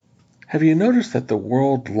Have you noticed that the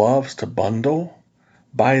world loves to bundle?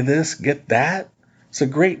 Buy this, get that? It's a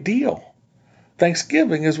great deal.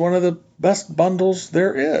 Thanksgiving is one of the best bundles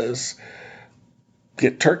there is.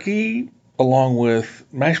 Get turkey along with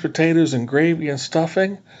mashed potatoes and gravy and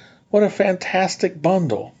stuffing. What a fantastic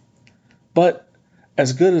bundle. But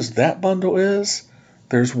as good as that bundle is,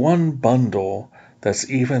 there's one bundle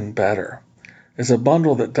that's even better. It's a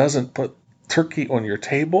bundle that doesn't put turkey on your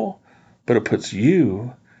table, but it puts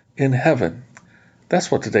you in heaven.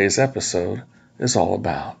 That's what today's episode is all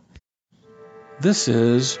about. This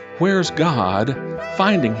is Where's God?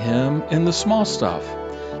 Finding Him in the Small Stuff.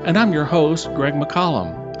 And I'm your host, Greg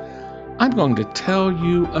McCollum. I'm going to tell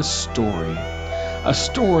you a story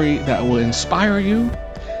that will inspire you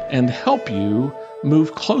and help you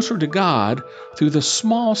move closer to God through the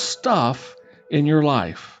small stuff in your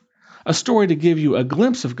life. A story to give you a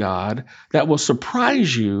glimpse of God that will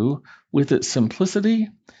surprise you with its simplicity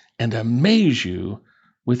and amaze you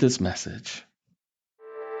with its message.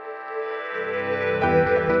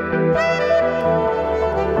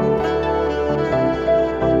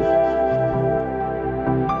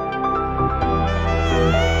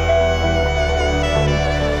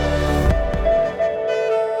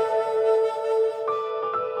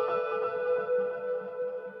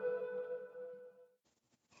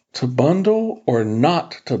 To bundle or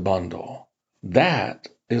not to bundle? That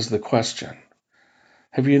is the question.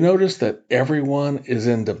 Have you noticed that everyone is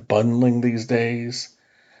into bundling these days?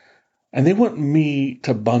 And they want me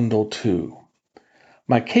to bundle too.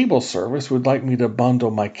 My cable service would like me to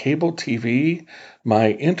bundle my cable TV,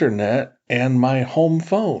 my internet, and my home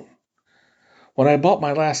phone. When I bought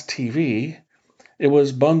my last TV, it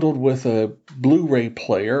was bundled with a Blu-ray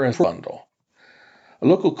player as a bundle. A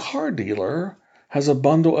local car dealer has a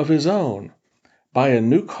bundle of his own. Buy a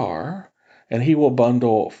new car, and he will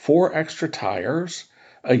bundle 4 extra tires,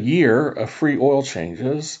 a year of free oil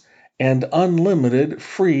changes, and unlimited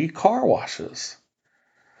free car washes.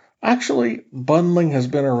 Actually, bundling has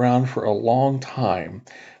been around for a long time.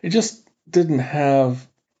 It just didn't have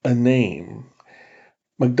a name.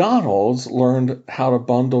 McDonald's learned how to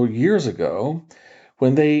bundle years ago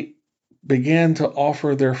when they began to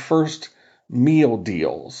offer their first meal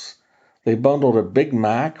deals. They bundled a Big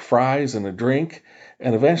Mac, fries, and a drink,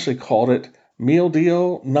 and eventually called it Meal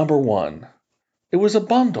Deal Number 1. It was a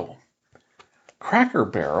bundle. Cracker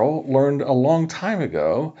Barrel learned a long time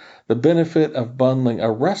ago the benefit of bundling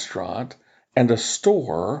a restaurant and a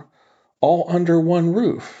store all under one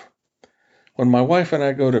roof. When my wife and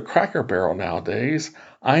I go to Cracker Barrel nowadays,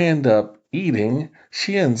 I end up eating,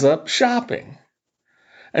 she ends up shopping.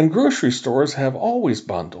 And grocery stores have always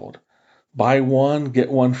bundled. Buy one,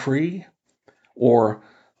 get one free, or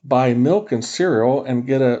buy milk and cereal and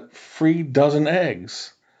get a free dozen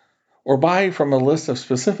eggs, or buy from a list of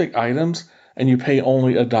specific items and you pay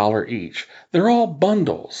only $1 each. They're all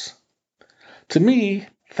bundles. To me,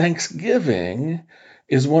 Thanksgiving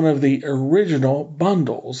is one of the original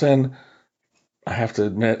bundles, and I have to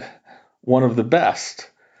admit, one of the best.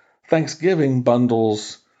 Thanksgiving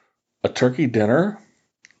bundles a turkey dinner,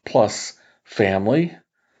 plus family,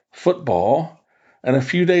 football, and a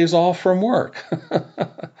few days off from work.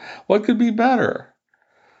 What could be better?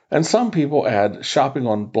 And some people add shopping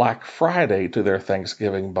on Black Friday to their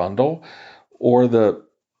Thanksgiving bundle, or the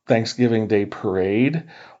Thanksgiving Day parade,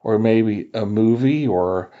 or maybe a movie,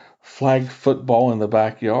 or flag football in the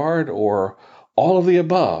backyard, or all of the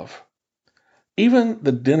above. Even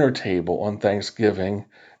the dinner table on Thanksgiving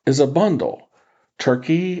is a bundle.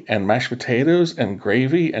 Turkey and mashed potatoes and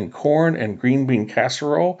gravy and corn and green bean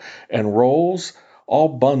casserole and rolls, all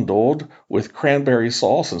bundled with cranberry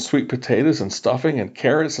sauce and sweet potatoes and stuffing and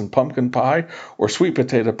carrots and pumpkin pie or sweet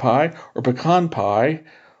potato pie or pecan pie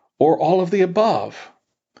or all of the above.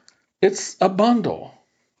 It's a bundle.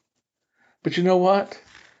 But you know what?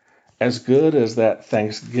 As good as that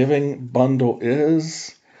Thanksgiving bundle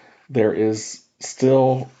is, there is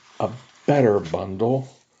still a better bundle.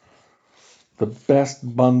 The best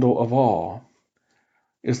bundle of all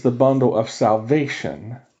is the bundle of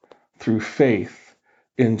salvation through faith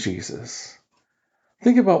in Jesus.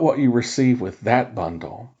 Think about what you receive with that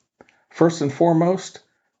bundle. First and foremost,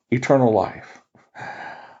 eternal life.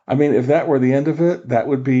 I mean, if that were the end of it, that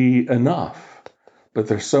would be enough. But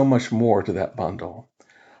there's so much more to that bundle.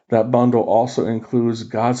 That bundle also includes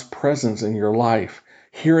God's presence in your life,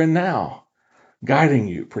 here and now, guiding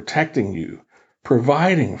you, protecting you,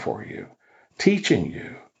 providing for you, teaching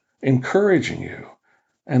you, encouraging you,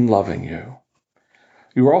 and loving you.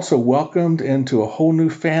 You are also welcomed into a whole new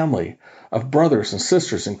family of brothers and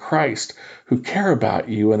sisters in Christ who care about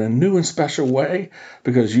you in a new and special way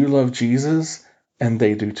because you love Jesus and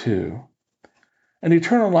they do too. And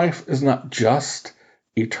eternal life is not just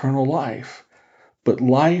eternal life, but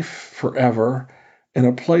life forever in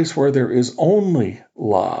a place where there is only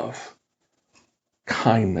love,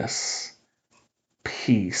 kindness,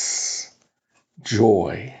 peace,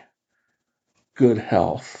 joy, good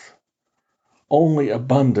health, only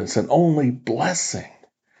abundance and only blessing.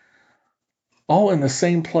 All in the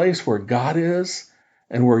same place where God is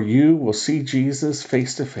and where you will see Jesus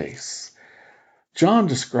face to face. John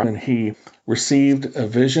described when he received a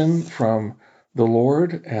vision from the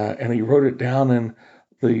Lord, and he wrote it down in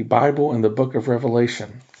the Bible in the book of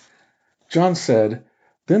Revelation. John said,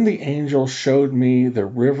 "Then the angel showed me the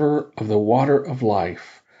river of the water of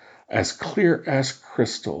life, as clear as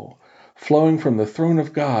crystal, flowing from the throne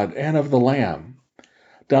of God and of the Lamb.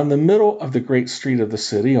 Down the middle of the great street of the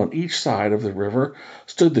city, on each side of the river,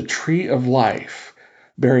 stood the tree of life,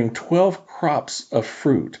 bearing 12 crops of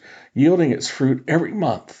fruit, yielding its fruit every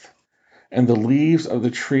month. And the leaves of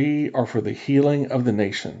the tree are for the healing of the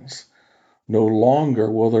nations. No longer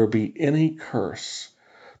will there be any curse.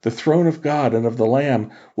 The throne of God and of the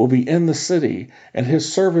Lamb will be in the city, and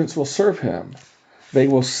his servants will serve him. They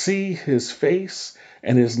will see his face,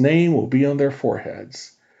 and his name will be on their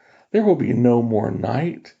foreheads. There will be no more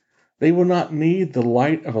night. They will not need the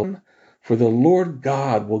light of a sun, for the Lord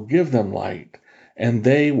God will give them light, and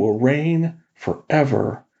they will reign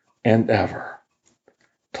forever and ever."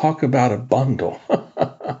 Talk about a bundle.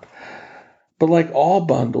 But like all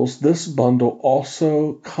bundles, this bundle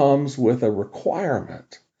also comes with a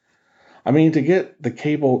requirement. To get the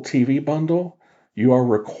cable TV bundle, you are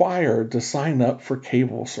required to sign up for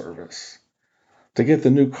cable service. To get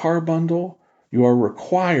the new car bundle, you are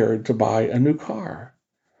required to buy a new car.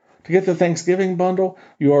 To get the Thanksgiving bundle,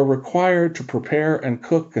 you are required to prepare and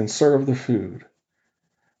cook and serve the food.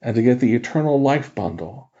 And to get the eternal life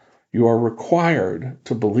bundle, you are required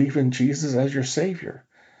to believe in Jesus as your Savior,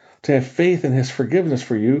 to have faith in his forgiveness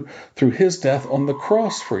for you through his death on the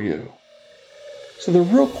cross for you. So the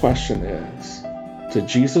real question is, to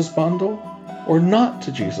Jesus bundle or not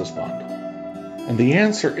to Jesus bundle? And the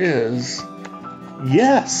answer is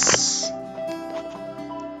yes.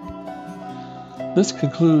 This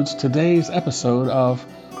concludes today's episode of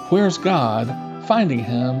Where's God? Finding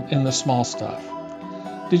Him in the Small Stuff.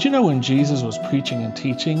 Did you know when Jesus was preaching and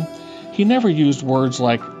teaching, he never used words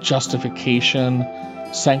like justification,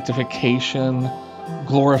 sanctification,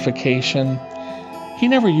 glorification. He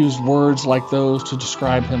never used words like those to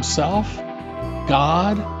describe himself,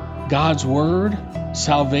 God, God's Word,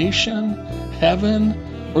 salvation,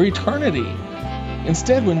 heaven, or eternity.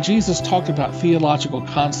 Instead, when Jesus talked about theological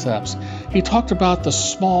concepts, he talked about the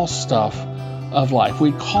small stuff of life.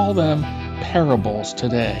 We call them parables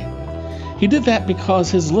today. He did that because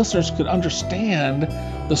his listeners could understand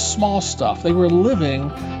the small stuff. They were living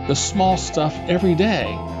the small stuff every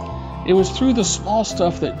day. It was through the small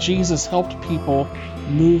stuff that Jesus helped people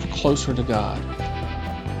move closer to God.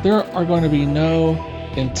 There are going to be no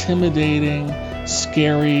intimidating,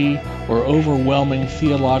 scary, or overwhelming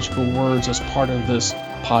theological words as part of this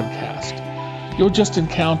podcast. You'll just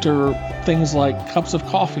encounter things like cups of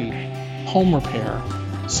coffee, home repair,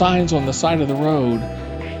 signs on the side of the road,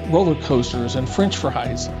 roller coasters, and French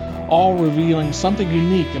fries, all revealing something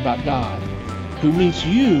unique about God, who meets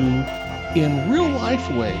you in real life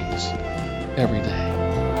ways every day.